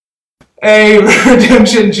Hey,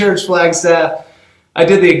 Redemption Church Flagstaff. I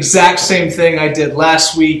did the exact same thing I did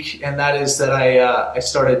last week, and that is that I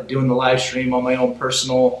started doing the live stream on my own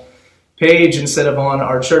personal page instead of on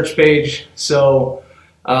our church page. So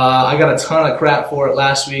I got a ton of crap for it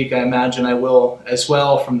last week. I imagine I will as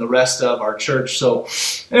well from the rest of our church. So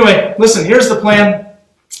anyway, listen, here's the plan.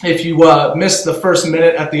 If you missed the first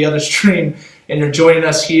minute at the other stream and you're joining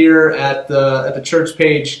us here at the church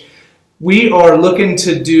page, we are looking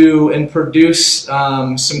to do and produce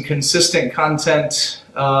some consistent content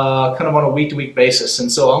kind of on a week-to-week basis.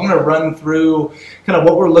 And so I'm going to run through kind of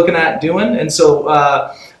what we're looking at doing. And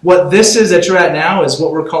so what this is that you're at now is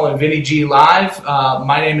what we're calling Vinny G Live.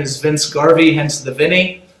 My name is Vince Garvey, hence the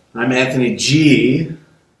Vinny. I'm Anthony G.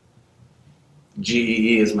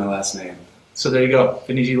 G-E-E is my last name. So there you go,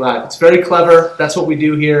 Vinny G Live. It's very clever. That's what we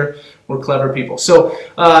do here. We're clever people. So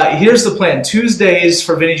here's the plan. Tuesdays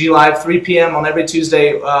for Vinny G Live, 3 p.m. on every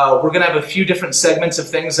Tuesday. We're going to have a few different segments of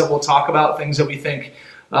things that we'll talk about, things that we think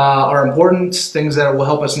are important, things that will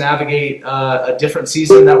help us navigate a different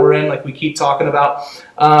season that we're in, like we keep talking about.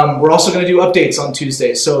 We're also going to do updates on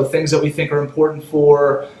Tuesdays, so things that we think are important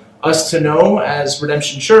for us to know as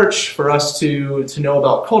Redemption Church, for us to know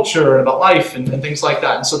about culture and about life and things like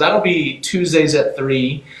that. And so that'll be Tuesdays at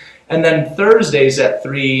 3. And then Thursdays at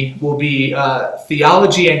 3 will be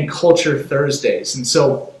Theology and Culture Thursdays. And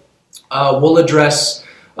so we'll address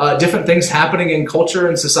different things happening in culture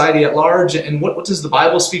and society at large. And what does the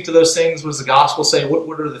Bible speak to those things? What does the gospel say?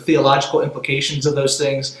 What are the theological implications of those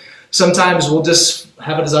things? Sometimes we'll just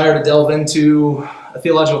have a desire to delve into a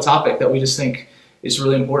theological topic that we just think is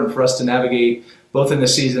really important for us to navigate both in the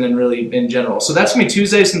season and really in general. So that's going to be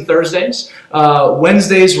Tuesdays and Thursdays.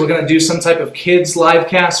 Wednesdays, we're going to do some type of kids live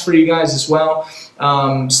cast for you guys as well.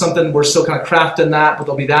 Something we're still kind of crafting that, but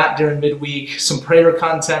there'll be that during midweek. Some prayer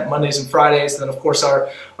content Mondays and Fridays. Then, of course,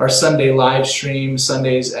 our Sunday live stream,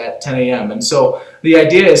 Sundays at 10 a.m. And so the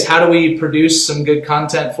idea is, how do we produce some good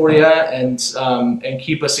content for you and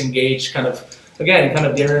keep us engaged kind of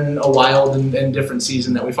during a wild and different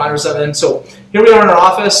season that we find ourselves in. So here we are in our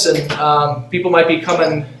office, and people might be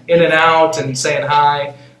coming in and out and saying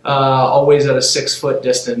hi, always at a 6-foot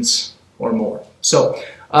distance or more. So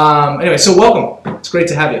anyway, so welcome. It's great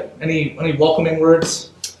to have you. Any welcoming words,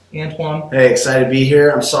 Antoine? Hey, excited to be here.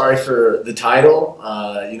 I'm sorry for the title.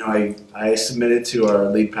 I submitted to our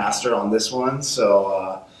lead pastor on this one,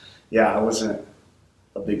 so I wasn't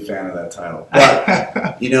a big fan of that title.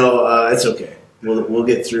 But it's okay. We'll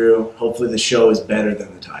get through. Hopefully the show is better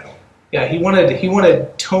than the title. Yeah, he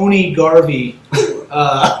wanted Tony Garvey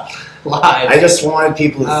live. I just wanted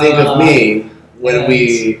people to think of me when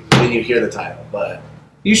you hear the title. But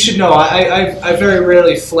you should know, I very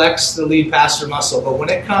rarely flex the lead pastor muscle, but when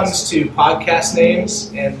it comes to podcast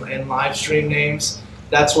names and live stream names,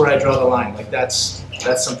 that's where I draw the line. Like that's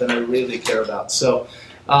something I really care about. So.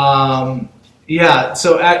 Yeah,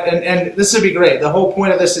 so and this would be great. The whole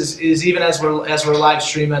point of this is even as we're live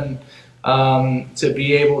streaming, to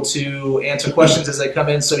be able to answer questions as they come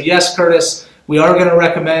in. So yes, Curtis, we are going to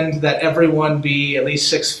recommend that everyone be at least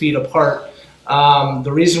 6 feet apart.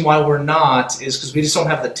 The reason why we're not is because we just don't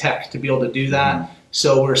have the tech to be able to do that. Mm-hmm.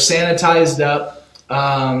 So we're sanitized up.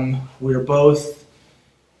 We're both,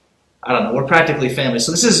 I don't know, we're practically family.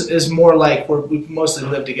 So this is more like we mostly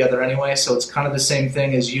live together anyway, so it's kind of the same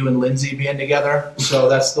thing as you and Lindsay being together. So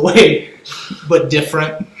that's the way, but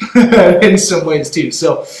different in some ways too.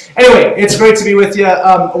 So anyway, it's great to be with you.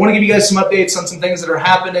 I want to give you guys some updates on some things that are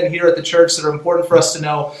happening here at the church that are important for us to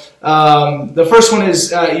know. The first one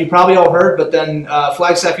is, you probably all heard, but then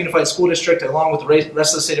Flagstaff Unified School District, along with the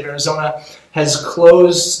rest of the state of Arizona, has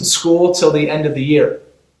closed school till the end of the year.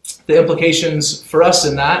 The implications for us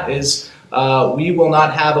in that is we will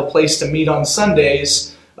not have a place to meet on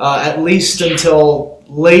Sundays at least until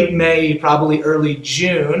late May, probably early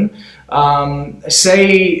June.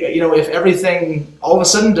 If everything all of a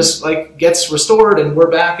sudden just like gets restored and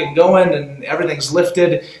we're back and going and everything's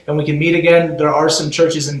lifted and we can meet again, there are some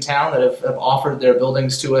churches in town that have offered their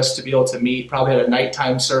buildings to us to be able to meet, probably at a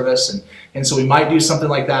nighttime service, and so we might do something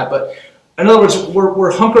like that. But in other words,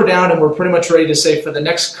 we're hunkered down and we're pretty much ready to say for the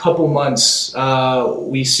next couple months,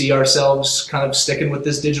 we see ourselves kind of sticking with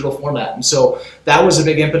this digital format. And so that was a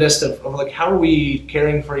big impetus of like, how are we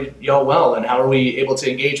caring for y'all well, and how are we able to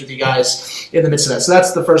engage with you guys in the midst of that? So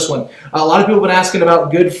that's the first one. A lot of people have been asking about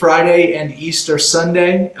Good Friday and Easter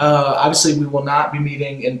Sunday. Obviously, we will not be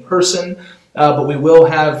meeting in person, but we will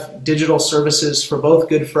have digital services for both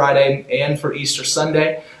Good Friday and for Easter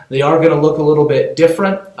Sunday. They are going to look a little bit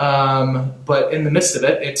different, but in the midst of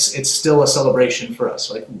it, it's still a celebration for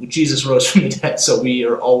us. Like Jesus rose from the dead, so we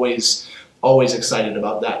are always always excited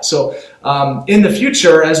about that. So in the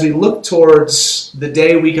future, as we look towards the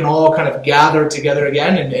day we can all kind of gather together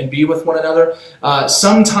again and be with one another,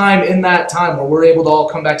 sometime in that time where we're able to all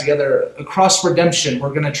come back together across redemption, we're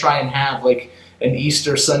going to try and have like an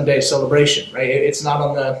Easter Sunday celebration, right? It's not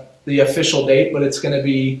on the official date, but it's going to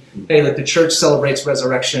be, hey, like the church celebrates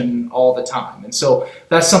resurrection all the time. And so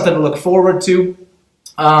that's something to look forward to.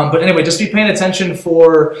 But anyway, just be paying attention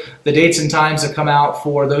for the dates and times that come out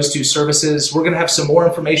for those two services. We're going to have some more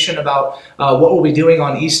information about what we'll be doing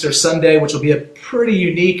on Easter Sunday, which will be a pretty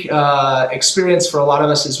unique experience for a lot of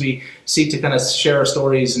us as we seek to kind of share our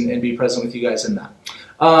stories and be present with you guys in that.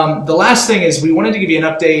 The last thing is we wanted to give you an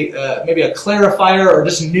update, maybe a clarifier or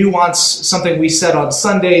just nuance something we said on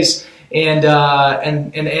Sundays, and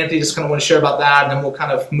Anthony just kind of want to share about that, and then we'll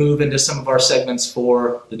kind of move into some of our segments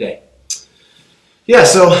for the day. Yeah,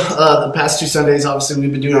 so the past 2 Sundays, obviously,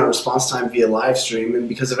 we've been doing our response time via live stream, and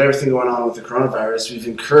because of everything going on with the coronavirus, we've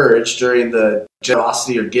encouraged during the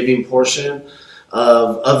generosity or giving portion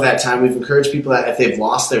of that time, we've encouraged people that if they've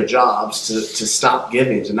lost their jobs to stop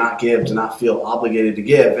giving, to not give, to not feel obligated to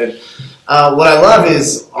give. And what I love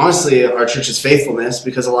is, honestly, our church's faithfulness,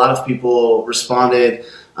 because a lot of people responded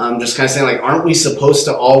just kind of saying, like, aren't we supposed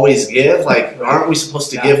to always give? Like, aren't we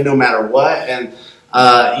supposed to give no matter what? And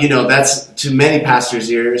that's to many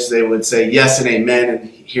pastors' ears. They would say yes and amen, and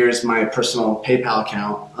here's my personal PayPal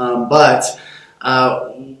account. But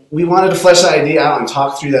we wanted to flesh that idea out and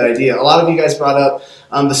talk through that idea. A lot of you guys brought up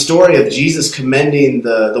the story of Jesus commending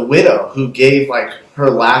the widow who gave like her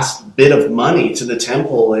last bit of money to the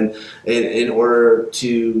temple in order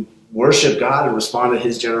to worship God and respond to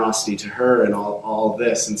His generosity to her and all of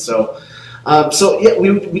this. And so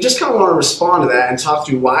we just kind of want to respond to that and talk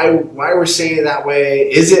through why we're saying it that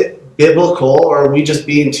way. Is it biblical, or are we just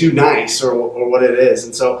being too nice, or what it is?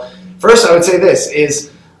 And so first I would say this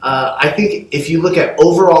is I think if you look at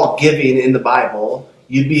overall giving in the Bible,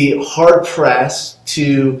 you'd be hard-pressed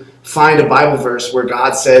to find a Bible verse where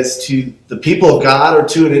God says to the people of God or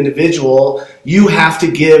to an individual, you have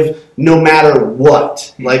to give no matter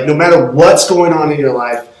what. Like, no matter what's going on in your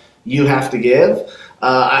life, you have to give.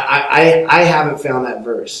 I haven't found that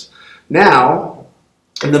verse. Now,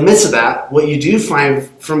 in the midst of that, what you do find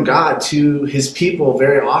from God to His people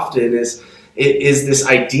very often is this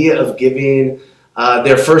idea of giving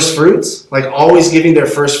their first fruits, like always giving their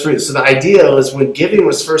first fruits. So the idea was when giving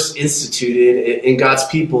was first instituted in God's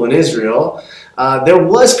people in Israel, there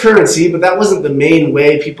was currency, but that wasn't the main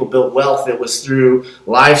way people built wealth. It was through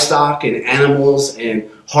livestock and animals and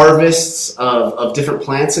harvests of different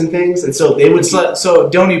plants and things. And so they would... So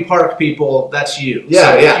Donny Park people, that's you.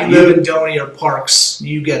 Yeah, so yeah. If you live in Donny or Parks,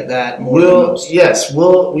 you get that more than most. Yes,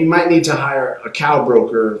 we might need to hire a cow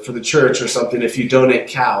broker for the church or something if you donate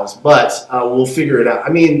cows, but we'll figure it out. I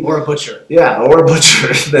mean... Or a butcher. Yeah, or a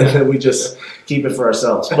butcher. Then we just keep it for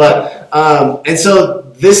ourselves. But and so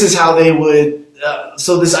this is how they would...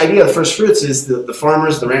 so this idea of first fruits is the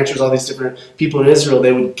farmers, the ranchers, all these different people in Israel,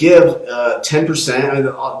 they would give 10%, I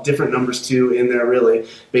mean, different numbers too in there really,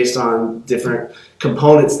 based on different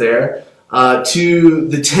components there, to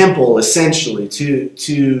the temple essentially,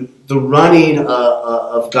 to the running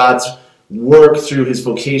of God's work through His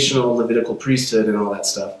vocational Levitical priesthood and all that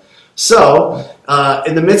stuff. So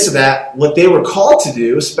in the midst of that, what they were called to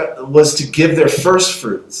do was to give their first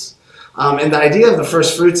fruits. And the idea of the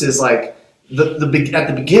first fruits is like, at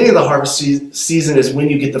the beginning of the harvest season is when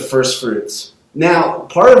you get the first fruits. Now,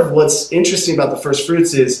 part of what's interesting about the first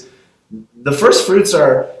fruits is the first fruits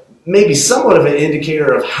are maybe somewhat of an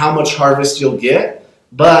indicator of how much harvest you'll get,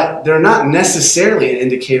 but they're not necessarily an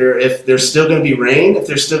indicator if there's still going to be rain, if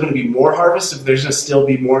there's still going to be more harvest, if there's going to still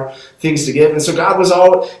be more things to give. And so God was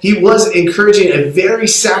encouraging a very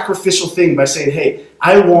sacrificial thing by saying, hey,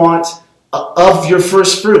 I want of your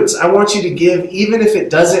first fruits. I want you to give even if it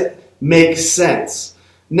doesn't make sense.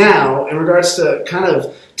 Now, in regards to kind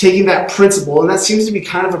of taking that principle, and that seems to be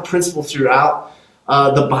kind of a principle throughout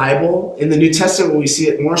the Bible. In the New Testament, we see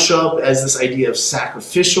it more show up as this idea of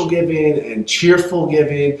sacrificial giving and cheerful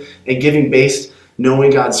giving and giving based knowing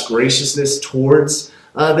God's graciousness towards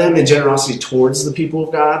them and generosity towards the people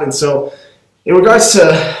of God. And so in regards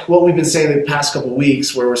to what we've been saying the past couple of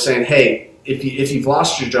weeks, where we're saying, hey, if you've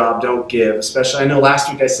lost your job, don't give. Especially, I know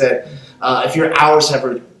last week I said, if your hours have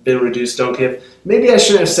been reduced, don't give. Maybe I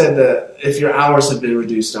shouldn't have said that if your hours have been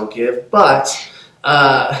reduced, don't give. But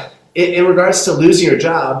in regards to losing your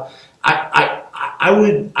job,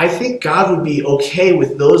 I think God would be okay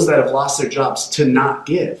with those that have lost their jobs to not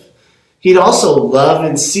give. He'd also love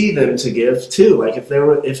and see them to give too. Like if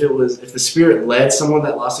the Spirit led someone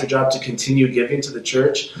that lost their job to continue giving to the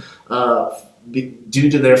church due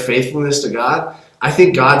to their faithfulness to God, I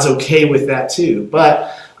think God's okay with that too.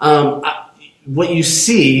 But what you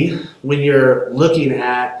see when you're looking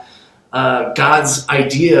at God's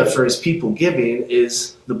idea for his people giving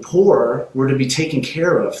is the poor were to be taken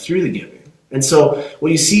care of through the giving. And so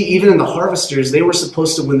what you see even in the harvesters, they were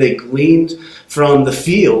supposed to, when they gleaned from the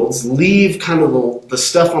fields, leave kind of the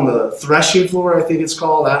stuff on the threshing floor, I think it's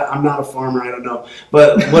called. I'm not a farmer, I don't know.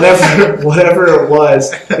 But whatever it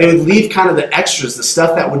was, they would leave kind of the extras, the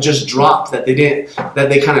stuff that would just drop that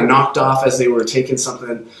they kind of knocked off as they were taking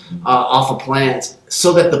something off a plant,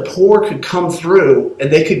 so that the poor could come through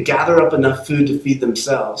and they could gather up enough food to feed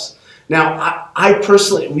themselves. Now, I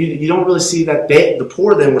personally, you don't really see that the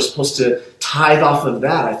poor then were supposed to tithe off of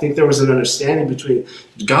that. I think there was an understanding between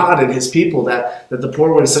God and his people that the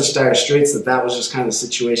poor were in such dire straits that was just kind of the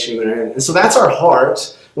situation they're in. And so that's our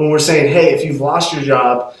heart when we're saying, hey, if you've lost your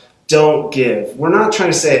job, don't give. We're not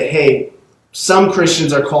trying to say, hey, some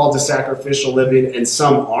Christians are called to sacrificial living and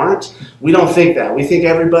some aren't. We don't think that. We think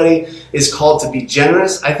everybody is called to be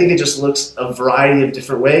generous. I think it just looks a variety of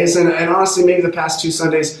different ways. And honestly, maybe the past 2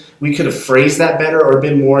 Sundays, we could have phrased that better or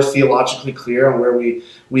been more theologically clear on where we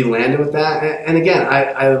landed with that. And again,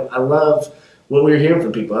 I love what we're hearing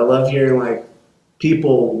from people. I love hearing like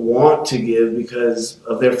people want to give because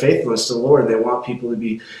of their faithfulness to the Lord. They want people to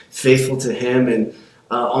be faithful to him and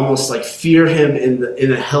almost like fear him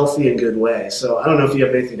in a healthy and good way. So I don't know if you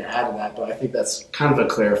have anything to add to that, but I think that's kind of a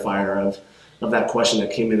clarifier of that question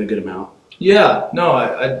that came in a good amount. Yeah, no,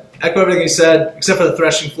 I echo everything you said, except for the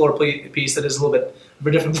threshing floor piece that is a little bit of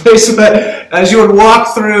a different place. But as you would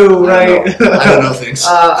walk through, right? I don't know things.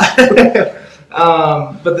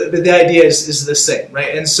 But the idea is the same,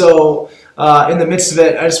 right? And so in the midst of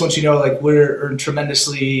it, I just want you to know, like, we're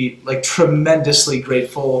tremendously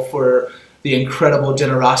grateful for the incredible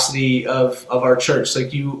generosity of our church.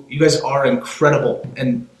 Like you guys are incredible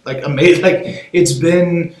and like amazing. Like it's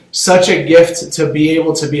been such a gift to be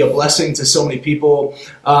able to be a blessing to so many people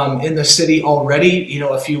in the city already. You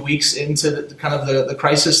know, a few weeks into the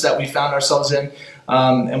crisis that we found ourselves in,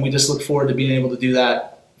 and we just look forward to being able to do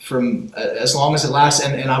that from as long as it lasts,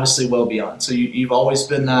 and obviously well beyond. So you've always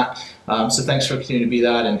been that. So thanks for continuing to be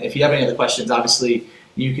that. And if you have any other questions, obviously,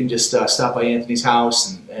 you can just stop by Anthony's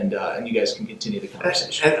house and you guys can continue the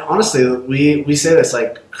conversation. And honestly, we say this,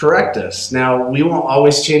 like, correct us. Now, we won't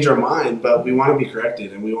always change our mind, but we want to be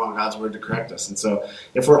corrected, and we want God's word to correct us. And so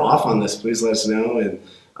if we're off on this, please let us know. And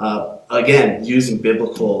again, using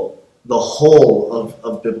the whole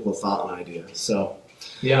of biblical thought and idea. So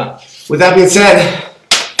yeah. With that being said,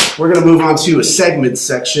 we're going to move on to a segment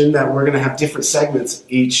section that we're going to have different segments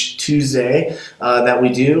each Tuesday that we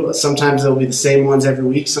do. Sometimes they'll be the same ones every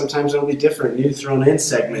week. Sometimes they'll be different, new thrown in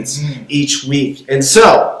segments each week. And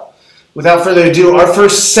so, without further ado, our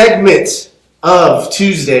first segment of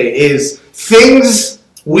Tuesday is Things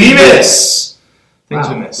We Miss. Things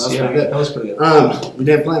we miss. That was pretty good. That was pretty good. We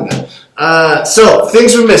didn't plan that. So,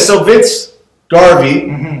 Things We Miss. So, Vince Garvey,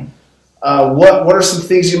 what are some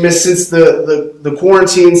things you missed since the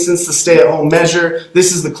quarantine, since the stay-at-home measure?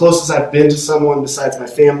 This is the closest I've been to someone besides my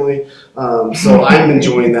family, so I'm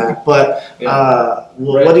enjoying that. But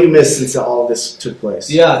what do you miss since all of this took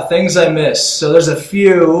place? Yeah, things I miss. So there's a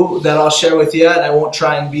few that I'll share with you, and I won't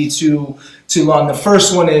try and be too long. The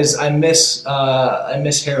first one is I miss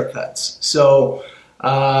haircuts. So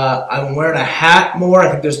I'm wearing a hat more.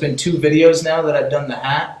 I think there's been 2 videos now that I've done the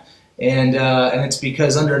hat. And it's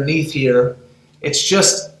because underneath here, it's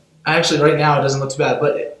just, actually right now it doesn't look too bad,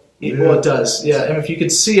 but it does. Yeah, and if you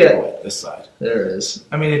could see it, this side, there it is.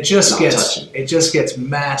 I mean, it just gets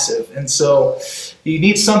massive, and so you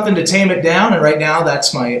need something to tame it down. And right now,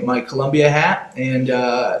 that's my Columbia hat, and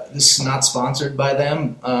this is not sponsored by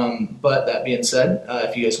them. But that being said,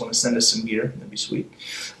 if you guys want to send us some gear, that'd be sweet.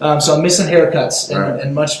 So I'm missing haircuts,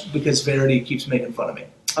 and much because Verity keeps making fun of me.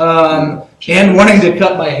 And wanting to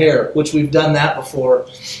cut my hair, which we've done that before.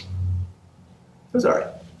 It was all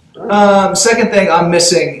right. Second thing I'm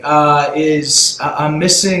missing is I'm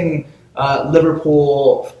missing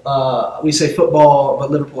Liverpool. We say football, but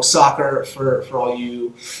Liverpool soccer for all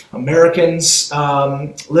you Americans.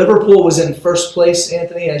 Liverpool was in first place,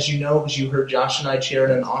 Anthony, as you know, because you heard Josh and I cheer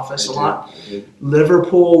in an office a lot.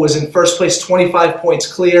 Liverpool was in first place, 25 points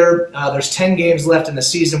clear. There's 10 games left in the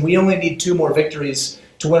season. We only need 2 more victories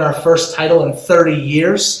to win our first title in 30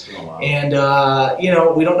 years. Oh, wow. And,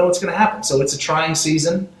 we don't know what's going to happen. So it's a trying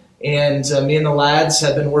season. And me and the lads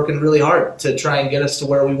have been working really hard to try and get us to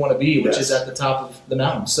where we want to be, which is at the top of the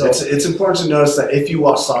mountain. So it's important to notice that if you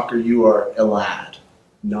watch soccer, you are a lad,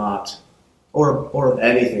 not or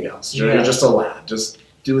anything else. You're just a lad. Just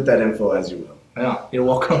do with that info as you will. Yeah, you're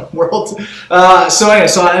welcome, world. So anyway,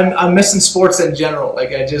 so I'm missing sports in general. Like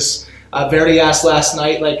Verity asked last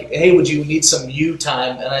night, like, hey, would you need some you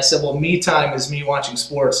time? And I said, well, me time is me watching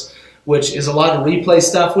sports, which is a lot of replay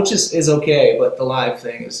stuff, which is okay, but the live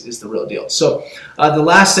thing is the real deal. So the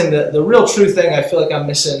last thing, the real true thing I feel like I'm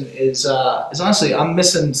missing is honestly, I'm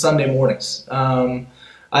missing Sunday mornings.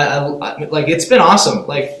 I like, it's been awesome,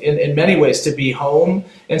 like in many ways, to be home.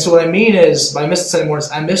 And so what I mean is, by missing Sunday mornings,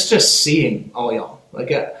 I miss just seeing all y'all. Like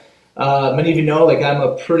many of you know, like I'm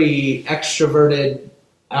a pretty extroverted,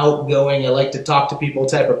 outgoing, I like to talk to people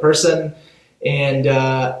type of person. And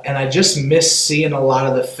I just miss seeing a lot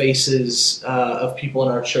of the faces of people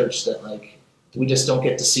in our church that like we just don't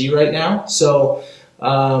get to see right now. So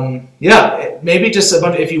maybe just a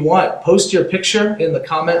bunch. If you want, post your picture in the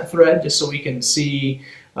comment thread just so we can see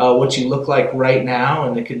what you look like right now,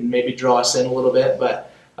 and it can maybe draw us in a little bit. But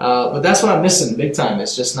that's what I'm missing big time.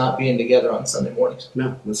 It's just not being together on Sunday mornings.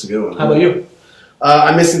 Yeah, that's a good one. How about you?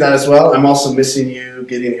 I'm missing that as well. I'm also missing you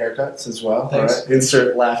getting haircuts as well. Thanks. All right.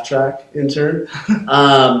 Insert laugh track, intern.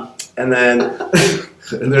 And then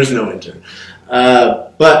there's no intern.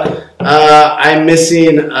 But I'm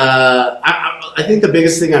missing. I think the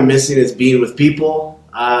biggest thing I'm missing is being with people.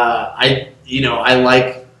 I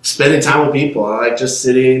like spending time with people. I like just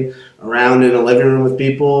sitting around in a living room with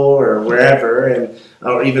people or wherever,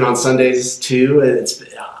 or even on Sundays too.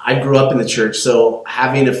 I grew up in the church, so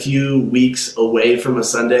having a few weeks away from a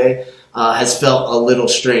Sunday has felt a little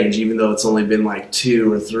strange, even though it's only been like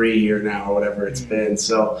 2 or 3 here now, or whatever it's been.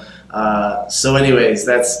 So anyways,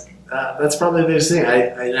 that's probably the biggest thing.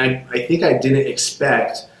 I think I didn't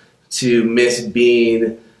expect to miss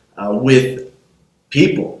being with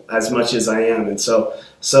people as much as I am, and so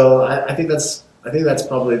I think that's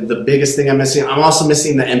probably the biggest thing I'm missing. I'm also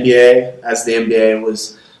missing the NBA, as the NBA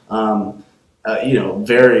was.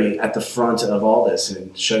 Very at the front of all this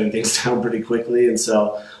and shutting things down pretty quickly. And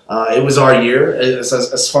so it was our year,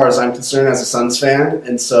 as far as I'm concerned, as a Suns fan.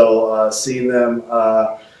 And so seeing them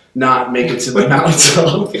not make it to the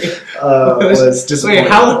mountaintop was disappointing.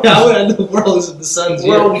 Wait, how in the world is it the Suns'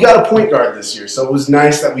 year? Well, we got a point guard this year, so it was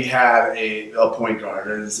nice that we had a point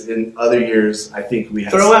guard. As in other years, I think we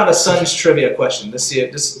had... Throw out a Suns trivia question this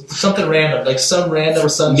year. Just something random, like some random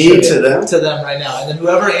Suns trivia. To them right now. And then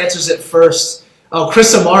whoever answers it first... Oh,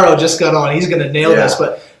 Chris Amaro just got on. He's going to nail this.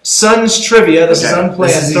 But Suns trivia, this is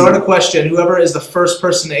unplanned. Throw out a question. Whoever is the first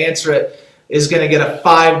person to answer it is going to get a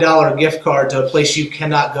 $5 gift card to a place you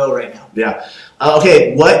cannot go right now. Yeah.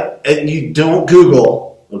 Okay, and you don't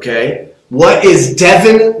Google, okay? What is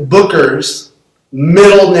Devin Booker's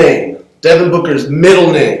middle name? Devin Booker's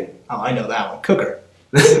middle name. Oh, I know that one. Cooker.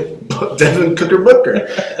 Devin Cooker Booker.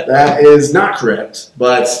 That is not correct,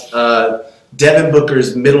 but Devin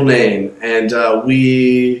Booker's middle name, and we'll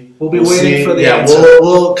be waiting for the answer.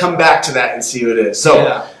 We'll come back to that and see who it is.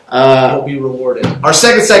 So we'll be rewarded. Our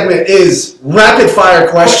second segment is rapid fire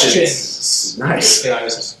questions. Nice.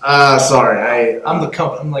 Sorry,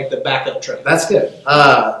 I'm like the backup track. That's good.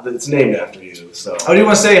 It's named after you. So I do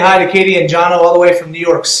want to say hi to Katie and Jono all the way from New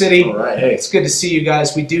York City. All right, hey, it's good to see you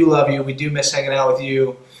guys. We do love you. We do miss hanging out with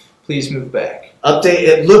you. Please move back. Update.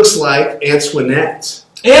 It looks like Antoinette.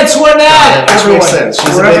 That makes sense.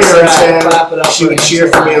 She's a big Suns fan. She would cheer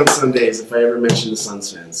for me on Sundays if I ever mentioned the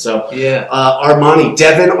Suns fans. So Devin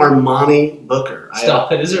Armani Booker.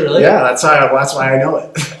 Stop it! Is it really? Yeah, that's why I know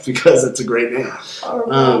it because it's a great name.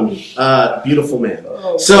 Beautiful man.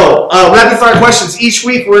 So rapid fire questions. Each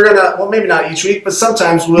week we're gonna, maybe not each week, but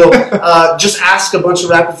sometimes we'll just ask a bunch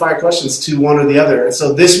of rapid fire questions to one or the other. And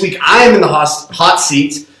so this week I am in the hot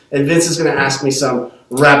seat, and Vince is going to ask me some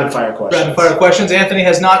rapid fire questions. Rapid fire questions. Anthony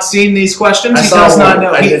has not seen these questions. He does not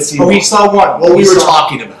know. He saw one. Well, we were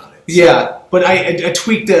talking about it. Yeah, but I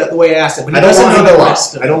tweaked the way I asked it. But I don't want him to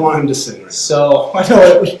rest. I don't want him to sit. So I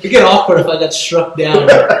know it'd get awkward if I got struck down.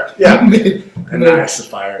 Yeah. And ask the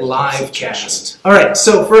fire live cast. All right.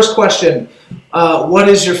 So first question: what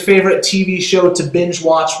is your favorite TV show to binge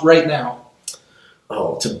watch right now?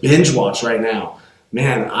 Oh, to binge watch right now.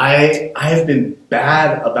 Man, I have been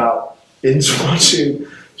bad about binge watching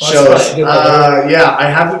shows. I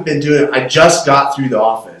haven't been doing it. I just got through The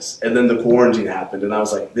Office, and then the quarantine happened, and I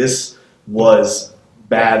was like, this was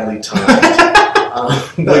badly timed.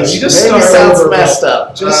 Which sounds messed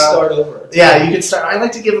up. Just start over. Yeah, you could start. I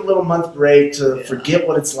like to give a little month break to forget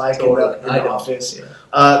what it's like in the office.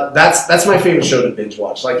 Yeah. That's my favorite show to binge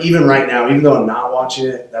watch. Like even right now, even though I'm not watching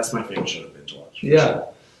it, that's my favorite show to binge watch. Yeah. Sure.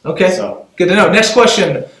 Okay. So good to know. Next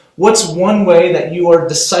question: what's one way that you are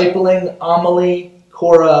discipling Amelie,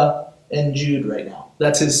 Cora, and Jude right now?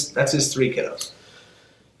 That's his 3 kiddos.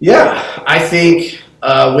 Yeah, I think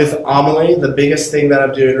With Amelie, the biggest thing that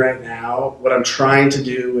I'm doing right now, what I'm trying to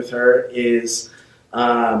do with her is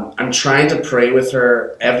I'm trying to pray with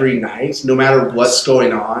her every night, no matter what's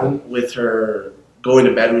going on with her going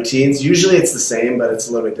to bed routines. Usually it's the same, but it's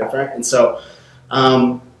a little bit different. And so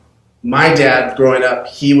my dad, growing up,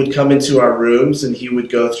 he would come into our rooms and he would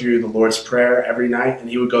go through the Lord's Prayer every night, and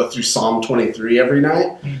he would go through Psalm 23 every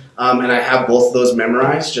night. And I have both of those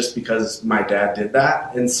memorized just because my dad did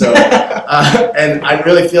that. And so, and I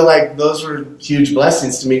really feel like those were huge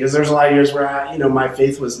blessings to me, because there's a lot of years where my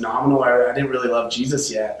faith was nominal. I didn't really love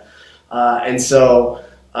Jesus yet. And so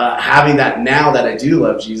having that now that I do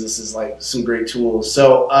love Jesus is like some great tools.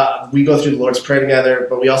 So we go through the Lord's Prayer together,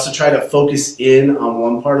 but we also try to focus in on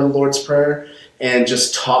one part of the Lord's Prayer and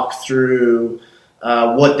just talk through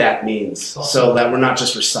what that means, awesome. So that we're not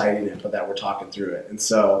just reciting it, but that we're talking through it. And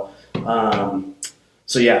so,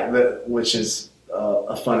 which is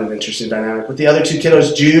a fun and interesting dynamic. With the other two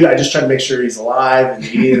kiddos, Jude, I just try to make sure he's alive and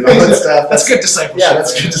eating and all that stuff. That's good discipleship. Yeah,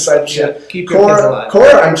 that's good discipleship. Yeah, keep your kids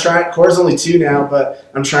alive. Cora's only 2 now, but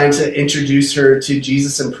I'm trying to introduce her to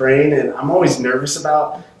Jesus and praying, and I'm always nervous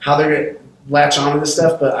about how they're going to latch on to this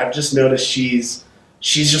stuff, but I've just noticed she's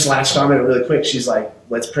just latched on to it really quick. She's like,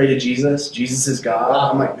 let's pray to Jesus. Jesus is God.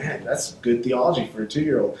 Wow. I'm like, man, that's good theology for a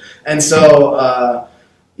 2-year-old. And so,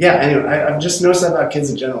 anyway, I've just noticed that about kids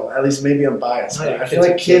in general. At least maybe I'm biased. But I feel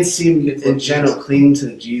like kids seem, in general, cling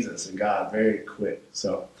to Jesus and God very quick.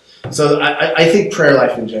 So I think prayer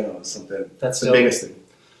life in general is something. That's the biggest thing.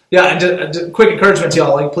 Yeah, and quick encouragement to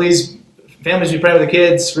y'all. Like, please, families be praying with the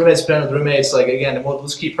kids, roommates be praying with roommates. Like, again, and we'll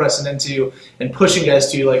just keep pressing into and pushing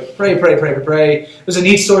guys to, like, pray. It was a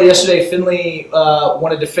neat story yesterday. Finley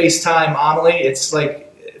wanted to FaceTime Amelie. It's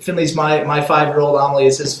like, Finley's my 5-year-old. Amelie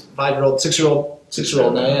is his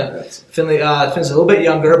 6-year-old now, yeah. Finley's a little bit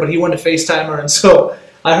younger, but he wanted to FaceTime her, and so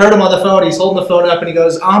I heard him on the phone. He's holding the phone up, and he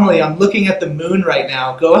goes, Amelie, I'm looking at the moon right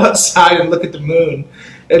now. Go outside and look at the moon.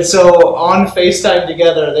 And so on FaceTime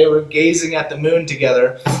together, they were gazing at the moon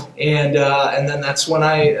together, and then that's when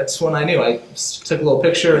I knew. I took a little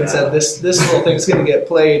picture and said, this little thing's going to get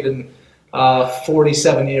played in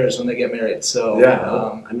 47 years when they get married. So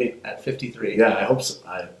at 53. Yeah, I hope so.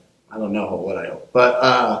 I don't know what I hope,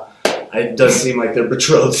 but it does seem like they're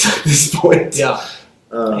betrothed at this point. Yeah.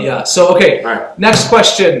 So, okay. All right. Next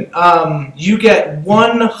question. You get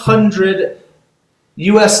 100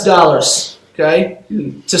 US dollars, okay,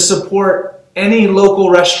 to support any local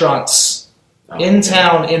restaurants in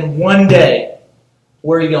town in one day.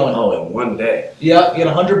 Where are you going? Oh, in one day. Yeah, you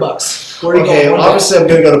get $100. Where are you going? Obviously I'm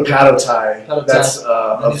going to go to Pad Thai. That's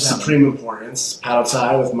of supreme importance. Pad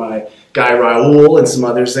Thai with my guy Raul and some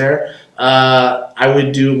others there. I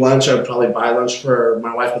would do lunch. I would probably buy lunch for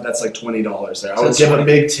my wife, but that's like $20 there. I would give a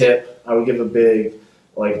big tip. I would give a big,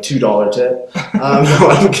 like, $2 tip.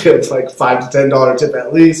 I would give like $5 to $10 tip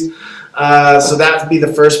at least. So that would be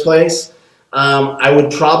the first place. I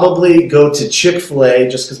would probably go to Chick-fil-A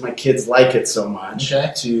just because my kids like it so much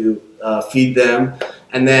to feed them.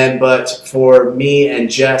 And then, but for me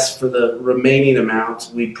and Jess, for the remaining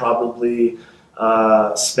amount, we'd probably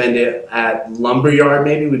spend it at Lumberyard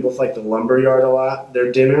maybe. We both like the Lumberyard a lot,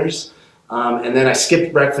 their dinners. And then I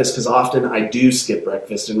skipped breakfast because often I do skip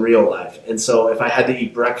breakfast in real life. And so if I had to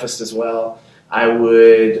eat breakfast as well, I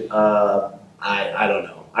would, I don't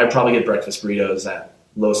know. I'd probably get breakfast burritos at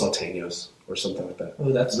Los Alteños or something like that.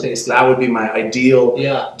 Oh, that's tasty. That would be my ideal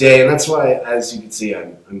day. And that's why, as you can see,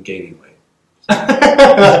 I'm gaining weight.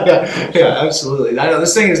 Yeah, absolutely. I know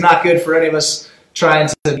this thing is not good for any of us trying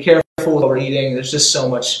to be careful with overeating. There's just so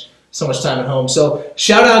much time at home. So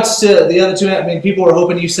shout outs to the other two. I mean, people were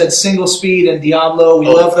hoping. You said Single Speed and Diablo. We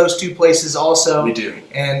love those two places also. We do.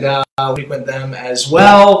 And we frequent them as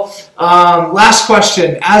well. Last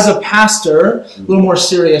question. As a pastor, a little more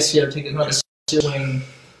serious here, taking another serious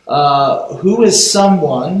who is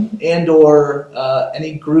someone and or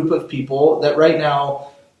any group of people that right now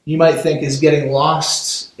you might think is getting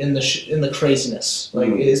lost in the craziness, like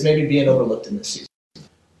is maybe being overlooked in this season?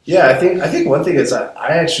 Yeah, I think one thing is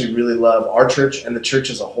I actually really love our church and the church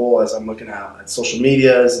as a whole. As I'm looking at social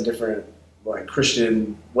medias and different like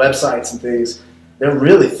Christian websites and things, they're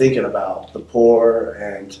really thinking about the poor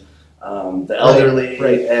and the elderly,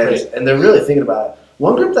 and they're really thinking about it.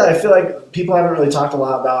 One group that I feel like people haven't really talked a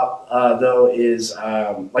lot about though is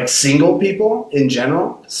like single people in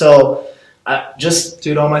general. So.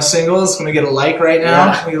 Dude, all my singles, can we get a like right now?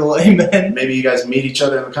 Yeah. Can we get a amen? Maybe you guys meet each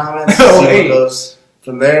other in the comments. See what goes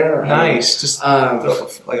from there. Nice. Just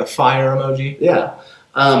like a fire emoji. Yeah.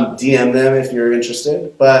 DM them if you're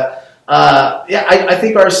interested. But I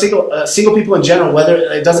think our single people in general, whether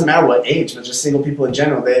it doesn't matter what age, but just single people in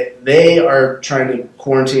general, they are trying to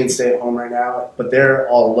quarantine and stay at home right now, but they're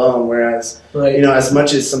all alone. Whereas, Right. you know, as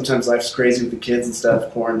much as sometimes life's crazy with the kids and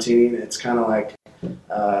stuff, quarantining, it's kind of like,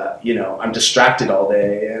 you know, I'm distracted all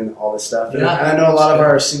day and all this stuff. And, Yeah. and I know a lot of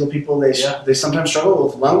our single people, they sometimes struggle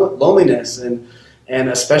with loneliness, and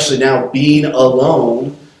especially now being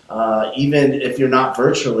alone, even if you're not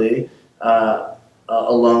virtually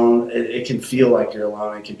alone, it can feel like you're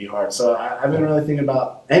alone. It can be hard. So I've been really thinking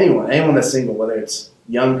about anyone that's single, whether it's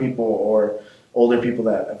young people or older people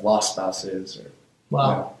that have lost spouses. Or,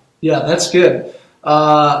 Wow. Yeah, that's good.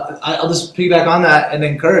 I'll just piggyback on that and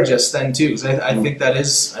encourage us then too, because I think that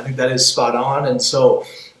is spot on. And so,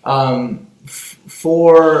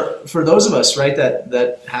 for those of us, right,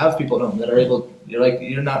 that have people at home that are able,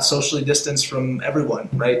 you're not socially distanced from everyone,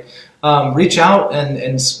 right? Reach out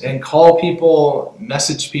and call people,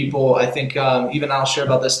 message people. I think even I'll share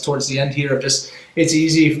about this towards the end here. Of just, it's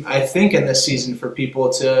easy, I think, in this season for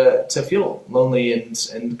people to feel lonely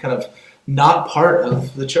and kind of not part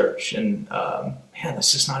of the church. And man,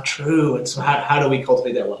 that's just not true. And so how do we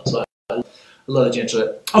cultivate that well? So I love that you answered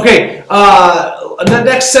it. Okay, the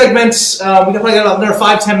next segment, we probably got another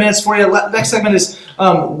 5-10 minutes for you. Next segment is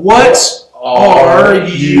what are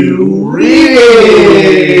you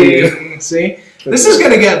reading? See, this is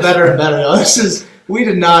going to get better and better. We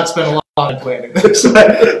did not spend a lot of time planning this. So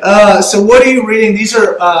what are you reading? This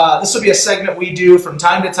will be a segment we do from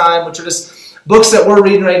time to time, which are just books that we're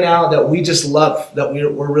reading right now that we just love, that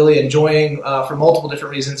we're really enjoying for multiple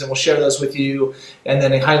different reasons, and we'll share those with you, and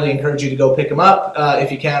then I highly encourage you to go pick them up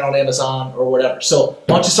if you can on Amazon or whatever. So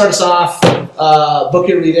why don't you start us off, book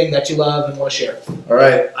you're reading that you love and want to share. All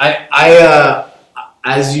right. I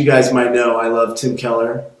as you guys might know, I love Tim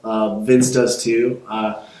Keller. Vince does too.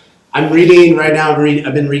 I'm reading right now,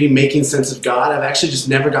 I've been reading Making Sense of God. I've actually just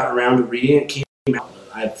never gotten around to reading it. It came out,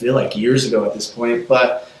 I feel like, years ago at this point,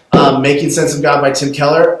 but Making Sense of God by Tim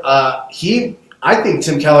Keller. I think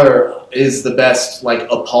Tim Keller is the best, like,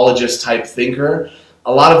 apologist type thinker.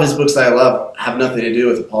 A lot of his books that I love have nothing to do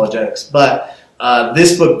with apologetics, but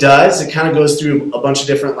this book does. It kind of goes through a bunch of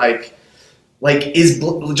different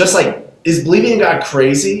is believing in God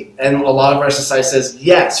crazy? And a lot of our society says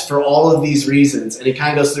yes for all of these reasons, and he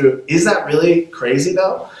kind of goes through, is that really crazy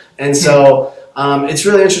though? And so. It's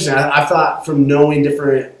really interesting. I've thought, from knowing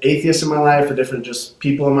different atheists in my life or different just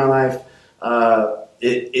people in my life,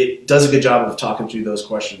 it does a good job of talking through those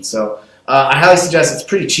questions. So I highly suggest. It's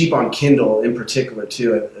pretty cheap on Kindle in particular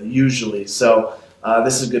too, usually. So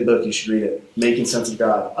this is a good book. You should read it. Making Sense of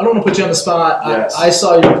God. I don't want to put you on the spot. Yes. I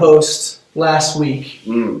saw your post last week.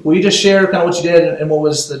 Will you just share kind of what you did and what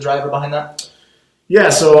was the driver behind that? Yeah,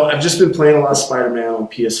 so I've just been playing a lot of Spider-Man on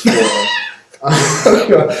PS4. Not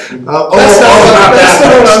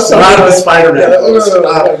a Spider-Man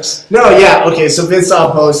post. Okay, so Vince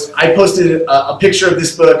saw a post. I posted a picture of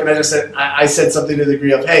this book, and I just said, I said something to the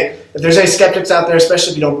degree of, hey, if there's any skeptics out there,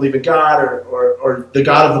 especially if you don't believe in God or the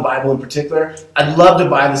God of the Bible in particular, I'd love to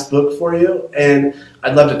buy this book for you, and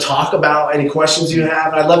I'd love to talk about any questions you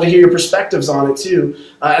have, and I'd love to hear your perspectives on it too.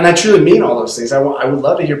 And I truly mean all those things. I would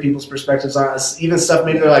love to hear people's perspectives on it, even stuff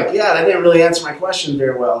maybe they're like, yeah, that didn't really answer my question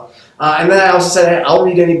very well. And then I also said, hey, I'll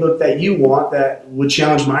read any book that you want that would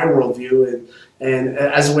challenge my worldview, and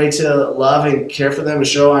as a way to love and care for them and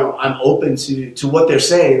show I'm open to what they're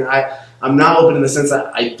saying. I'm not open in the sense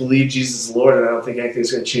that I believe Jesus is Lord, and I don't think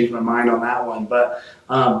anything's going to change my mind on that one. But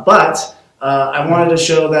I wanted to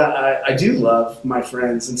show that I do love my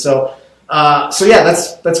friends, and so yeah,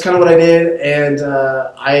 that's kind of what I did. And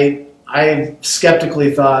I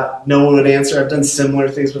skeptically thought no one would answer. I've done similar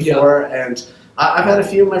things before, and I've had a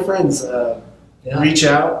few of my friends reach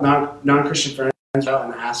out, non-Christian friends, out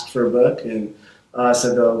and ask for a book, and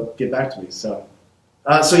said they'll get back to me. So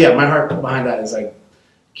yeah, my heart behind that is I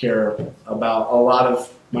care about a lot of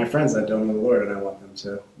my friends that don't know the Lord, and I want them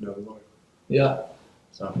to know the Lord. Yeah.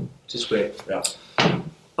 So, just great. Yeah.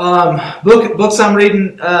 Books I'm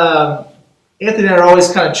reading. Anthony and I are always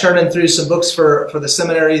kind of churning through some books for the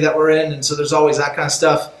seminary that we're in, and so there's always that kind of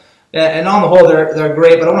stuff. And on the whole, they're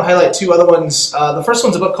great. But I want to highlight two other ones. The first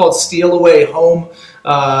one's a book called Steal Away Home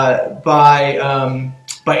by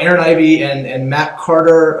Aaron Ivey and Matt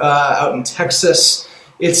Carter out in Texas.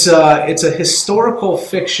 It's a historical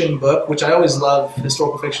fiction book, which I always love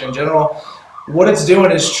historical fiction in general. What it's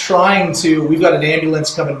doing is we've got an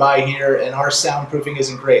ambulance coming by here, and our soundproofing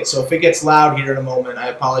isn't great. So if it gets loud here in a moment, I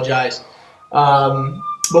apologize. But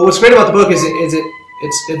what's great about the book is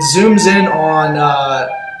it zooms in on,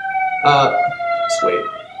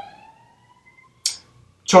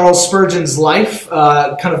 Charles Spurgeon's life,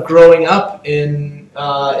 kind of growing up in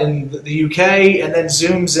the UK, and then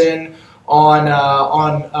zooms in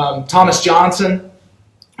on Thomas Johnson,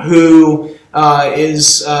 who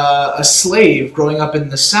is a slave growing up in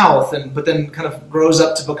the South, but then kind of grows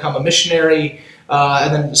up to become a missionary.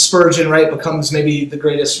 And then Spurgeon, right, becomes maybe the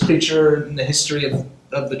greatest preacher in the history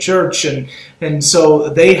of the church, and so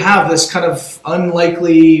they have this kind of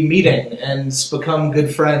unlikely meeting and become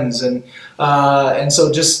good friends, and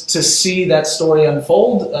so just to see that story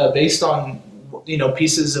unfold based on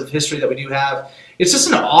pieces of history that we do have, it's just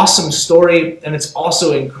an awesome story, and it's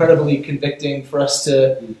also incredibly convicting for us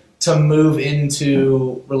to move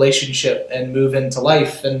into relationship and move into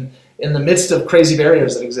life, and in the midst of crazy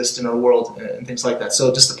barriers that exist in our world and things like that.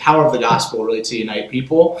 So just the power of the gospel really to unite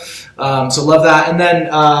people. So love that. And then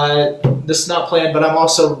this is not planned, but I'm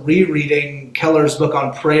also rereading Keller's book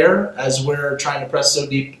on prayer as we're trying to press so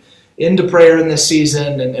deep into prayer in this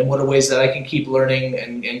season, and what are ways that I can keep learning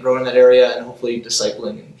and growing in that area, and hopefully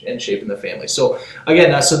discipling and shaping the family. So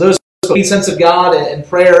again, so those Sense of God and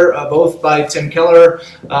Prayer, both by Tim Keller.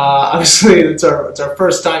 Obviously, it's our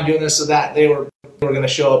first time doing this, so that they were going to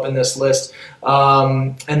show up in this list,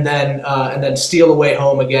 and then Steal Away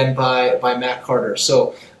Home again by Matt Carter.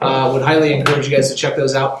 So would highly encourage you guys to check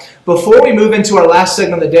those out. Before we move into our last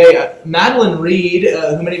segment of the day, Madeline Reed,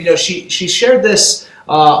 who many of you know, she shared this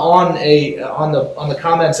on the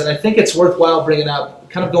comments, and I think it's worthwhile bringing up,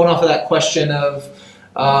 kind of going off of that question of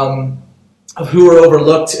who are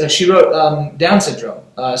overlooked. She wrote Down syndrome.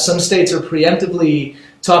 Some states are preemptively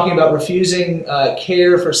talking about refusing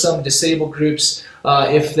care for some disabled groups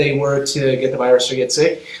if they were to get the virus or get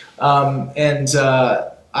sick.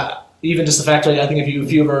 Even just the fact that I think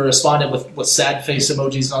if you ever responded with sad face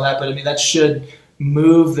emojis and all that, but I mean that should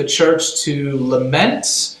move the church to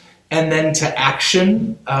lament and then to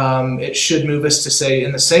action. It should move us to say,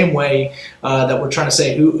 in the same way that we're trying to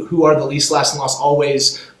say who are the least, last, and lost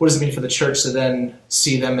always, what does it mean for the church to then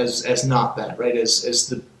see them as not that, right? As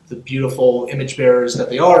the beautiful image bearers that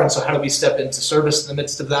they are, and so how do we step into service in the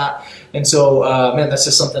midst of that? And so, man, that's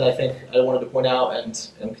just something I think I wanted to point out and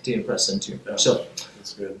continue to press into. Yeah, so,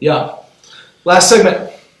 that's good. Yeah. Last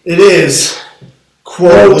segment. It is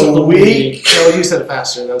Quote of the Week. No, you said it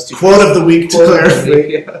faster. That was too Quote fast. of the Week to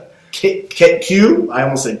clarify. I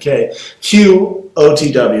almost said K.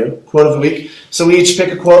 QOTW, Quote of the Week. So we each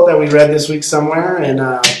pick a quote that we read this week somewhere and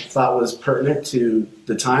thought was pertinent to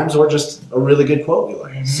the times, or just a really good quote we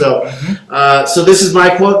like. Mm-hmm. So this is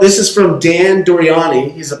my quote. This is from Dan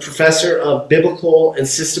Doriani. He's a professor of biblical and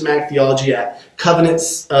systematic theology at Covenant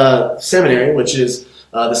Seminary, which is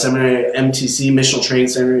the seminary MTC, Missional Training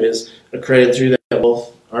Seminary, is accredited through that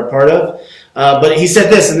both are part of. But he said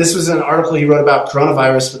this, and this was an article he wrote about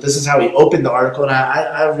coronavirus, but this is how he opened the article, and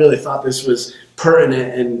I really thought this was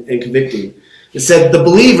pertinent and convicting. It said, "The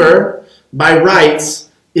believer, by rights,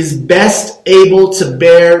 is best able to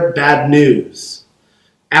bear bad news.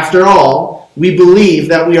 After all, we believe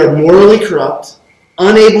that we are morally corrupt,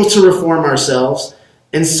 unable to reform ourselves,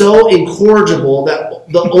 and so incorrigible that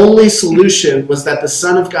the only solution was that the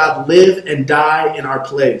Son of God live and die in our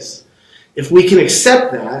place. If we can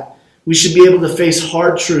accept that, we should be able to face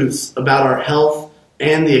hard truths about our health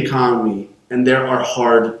and the economy, and there are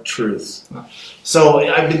hard truths." So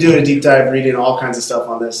I've been doing a deep dive, reading all kinds of stuff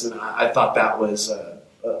on this, and I thought that was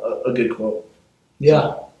a good quote.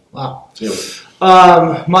 Yeah. Wow. Yeah.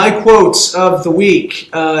 My quotes of the week.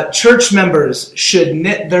 Church members should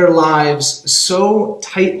knit their lives so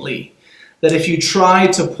tightly that if you try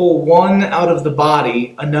to pull one out of the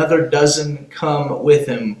body, another doesn't come with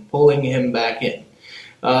him, pulling him back in.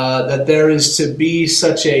 That there is to be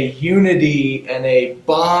such a unity and a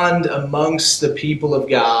bond amongst the people of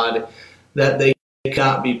God that they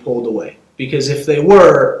cannot be pulled away. Because if they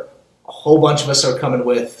were, a whole bunch of us are coming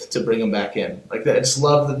with to bring them back in. Like that. I just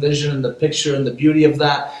love the vision and the picture and the beauty of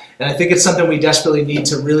that. And I think it's something we desperately need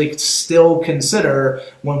to really still consider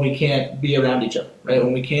when we can't be around each other, right?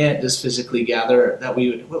 When we can't just physically gather,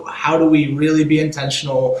 how do we really be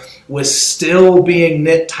intentional with still being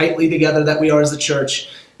knit tightly together that we are as the church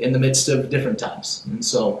in the midst of different times? And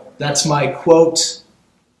so that's my quote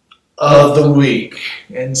of the week.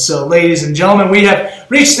 And so, ladies and gentlemen, we have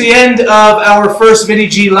reached the end of our first Vinny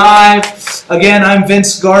G Live. Again, I'm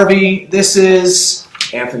Vince Garvey. This is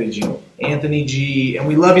Anthony G. And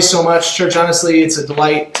we love you so much, church. Honestly, it's a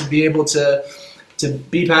delight to be able to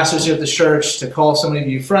be pastors here at the church, to call so many of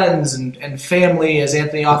you friends and family, as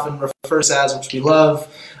Anthony often refers to as, which we love.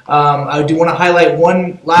 I do want to highlight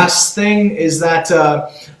one last thing, is that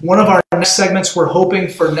one of our next segments we're hoping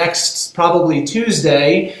for next, probably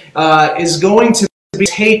Tuesday, is going to be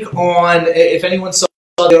take on, if anyone saw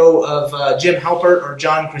video of Jim Halpert or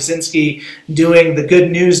John Krasinski doing the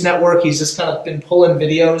Good News Network. He's just kind of been pulling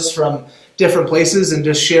videos from different places and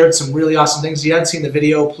just shared some really awesome things. If you haven't seen the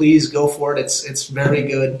video, please go for it. It's very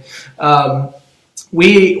good.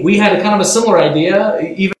 We had a kind of a similar idea,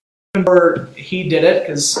 even before he did it,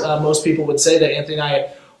 because most people would say that Anthony and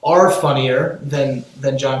I are funnier than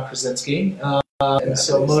John Krasinski. And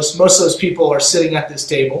so most of those people are sitting at this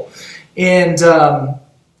table. And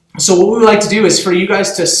so what we would like to do is for you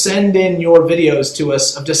guys to send in your videos to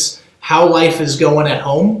us of just how life is going at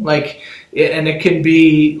home. Like, and it can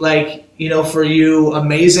be like, you know, for you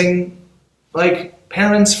amazing like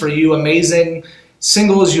parents, for you amazing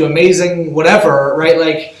singles, you amazing whatever, right?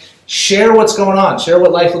 Like, share what's going on. Share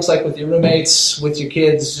what life looks like with your roommates, with your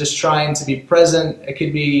kids, just trying to be present. It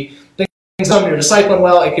could be things you're discipling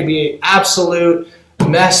well. It could be absolute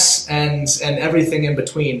mess and everything in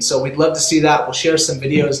between. So we'd love to see that. We'll share some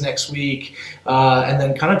videos next week, and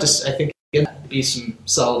then kind of just, I think, be some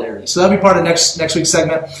solidarity. So that'll be part of next week's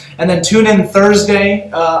segment. And then tune in Thursday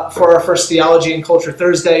for our first Theology and Culture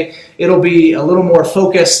Thursday. It'll be a little more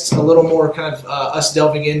focused, a little more kind of us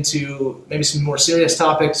delving into maybe some more serious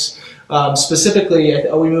topics. Specifically,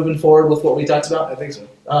 are we moving forward with what we talked about? I think so.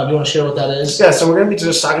 Do you want to share what that is? Yeah, so we're going to be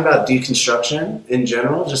just talking about deconstruction in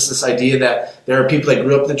general, just this idea that there are people that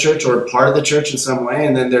grew up in the church or part of the church in some way,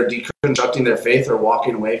 and then they're deconstructing their faith or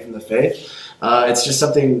walking away from the faith. It's just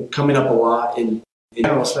something coming up a lot in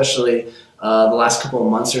general, especially the last couple of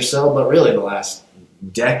months or so, but really the last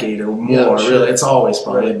decade or more. Yeah, sure. Really, it's always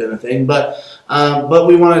probably been a thing. But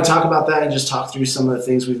we want to talk about that and just talk through some of the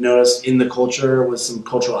things we've noticed in the culture with some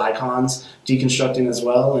cultural icons deconstructing as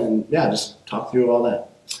well, and yeah, just talk through all that.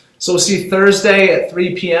 So we'll see Thursday at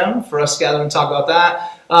 3 p.m. for us gathering and talk about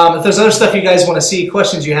that. If there's other stuff you guys want to see,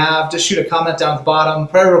 questions you have, just shoot a comment down at the bottom.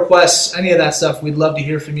 Prayer requests, any of that stuff, we'd love to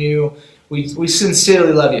hear from you. We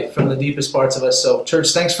sincerely love you from the deepest parts of us. So,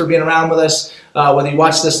 church, thanks for being around with us. Whether you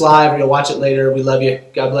watch this live or you'll watch it later, we love you.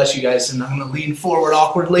 God bless you guys. And I'm going to lean forward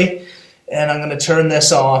awkwardly, and I'm going to turn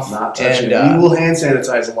this off. Not touching it. We will hand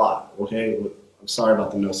sanitize a lot, okay? I'm sorry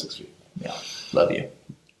about the no 6 feet. Yeah, love you.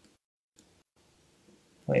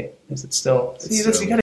 Wait, is it still? See, that's, you gotta